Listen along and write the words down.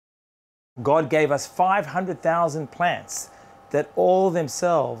God gave us 500,000 plants that all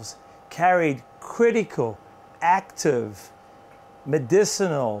themselves carried critical, active,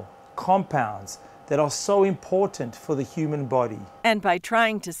 medicinal compounds that are so important for the human body. And by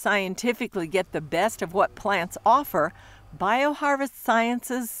trying to scientifically get the best of what plants offer, BioHarvest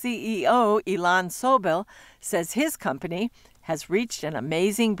Sciences CEO Ilan Sobel says his company has reached an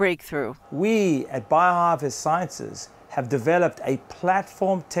amazing breakthrough. We at BioHarvest Sciences have developed a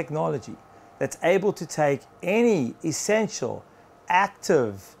platform technology that's able to take any essential,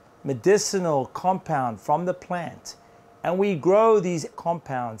 active, medicinal compound from the plant, and we grow these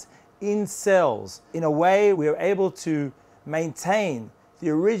compounds in cells. In a way, we are able to maintain the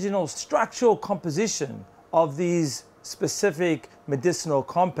original structural composition of these specific medicinal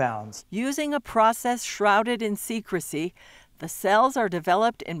compounds. Using a process shrouded in secrecy, the cells are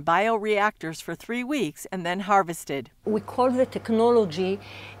developed in bioreactors for 3 weeks and then harvested. We call the technology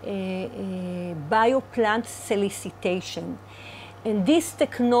bioplant solicitation. And this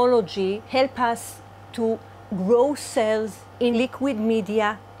technology helps us to grow cells in liquid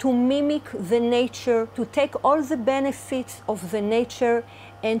media, to mimic the nature, to take all the benefits of the nature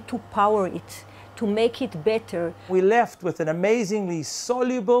and to power it, to make it better. We left with an amazingly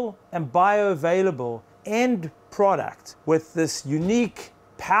soluble and bioavailable end product with this unique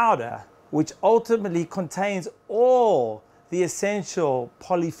powder which ultimately contains all the essential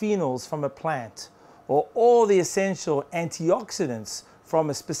polyphenols from a plant or all the essential antioxidants from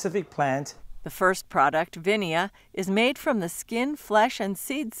a specific plant. The first product, Vinia, is made from the skin, flesh, and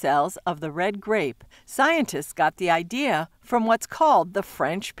seed cells of the red grape. Scientists got the idea from what's called the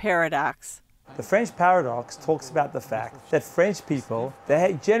French paradox. The French paradox talks about the fact that French people,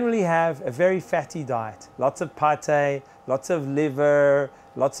 they generally have a very fatty diet. Lots of pâté, lots of liver,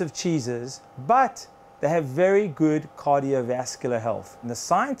 lots of cheeses, but they have very good cardiovascular health. And the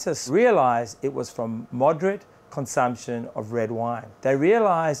scientists realized it was from moderate consumption of red wine. They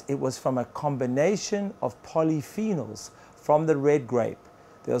realized it was from a combination of polyphenols from the red grape.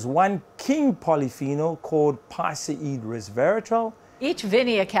 There was one king polyphenol called piceid resveratrol. Each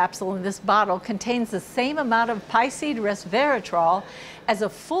Vinia capsule in this bottle contains the same amount of piceid resveratrol as a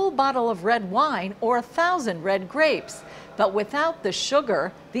full bottle of red wine or 1,000 red grapes, but without the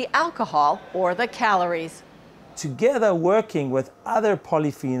sugar, the alcohol, or the calories. Together, working with other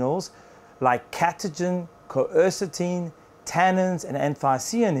polyphenols like catechin, quercetin, tannins, and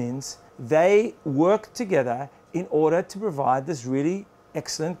anthocyanins, they work together in order to provide this really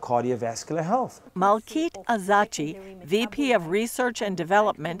excellent cardiovascular health. Malkit Azachi, VP of Research and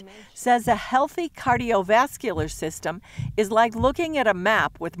Development, says a healthy cardiovascular system is like looking at a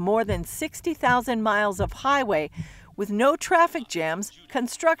map with more than 60,000 miles of highway with no traffic jams,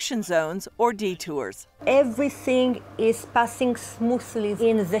 construction zones, or detours. Everything is passing smoothly.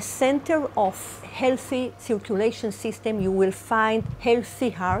 In the center of healthy circulation system, you will find healthy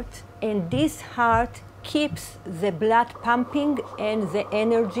heart, and this heart keeps the blood pumping and the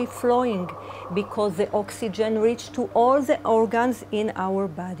energy flowing because the oxygen reaches to all the organs in our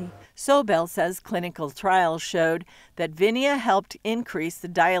body. Sobel says clinical trials showed that Vinia helped increase the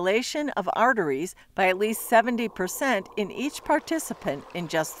dilation of arteries by at least 70% in each participant in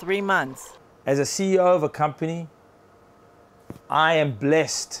just 3 months. As a CEO of a company, I am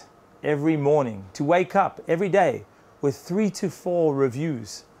blessed every morning to wake up every day with 3 to 4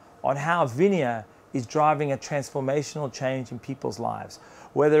 reviews on how Vinia is driving a transformational change in people's lives.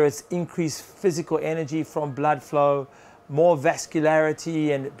 Whether it's increased physical energy from blood flow, more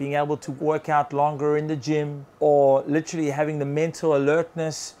vascularity and being able to work out longer in the gym, or literally having the mental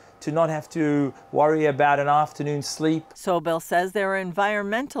alertness to not have to worry about an afternoon sleep. Sobel says there are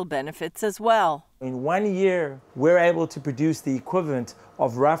environmental benefits as well. In 1 year, we're able to produce the equivalent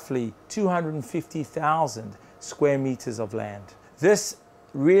of roughly 250,000 square meters of land. This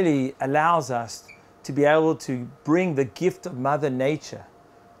really allows us to be able to bring the gift of Mother Nature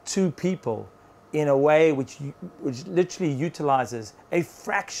to people in a way which literally utilizes a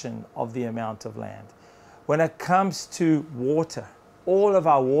fraction of the amount of land. When it comes to water, all of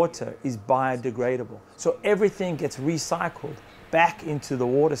our water is biodegradable. So everything gets recycled back into the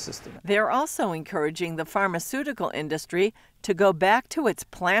water system. They're also encouraging the pharmaceutical industry to go back to its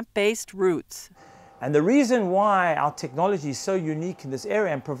plant-based roots. And the reason why our technology is so unique in this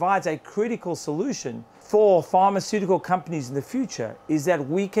area and provides a critical solution for pharmaceutical companies in the future is that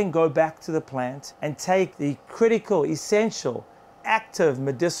we can go back to the plant and take the critical, essential, active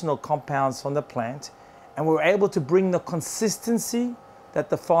medicinal compounds from the plant, and we're able to bring the consistency that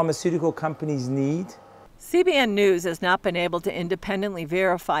the pharmaceutical companies need. CBN News has not been able to independently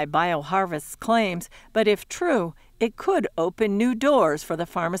verify BioHarvest's claims, but if true, It could open new doors for the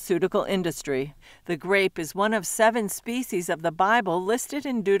pharmaceutical industry. The grape is one of 7 species of the Bible listed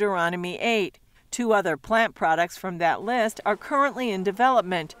in Deuteronomy 8. 2 other plant products from that list are currently in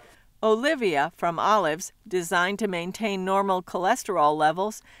development. Olivia from olives, designed to maintain normal cholesterol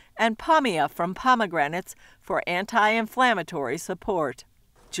levels, and Pomia from pomegranates for anti-inflammatory support.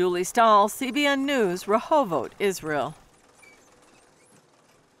 Julie Stahl, CBN News, Rehovot, Israel.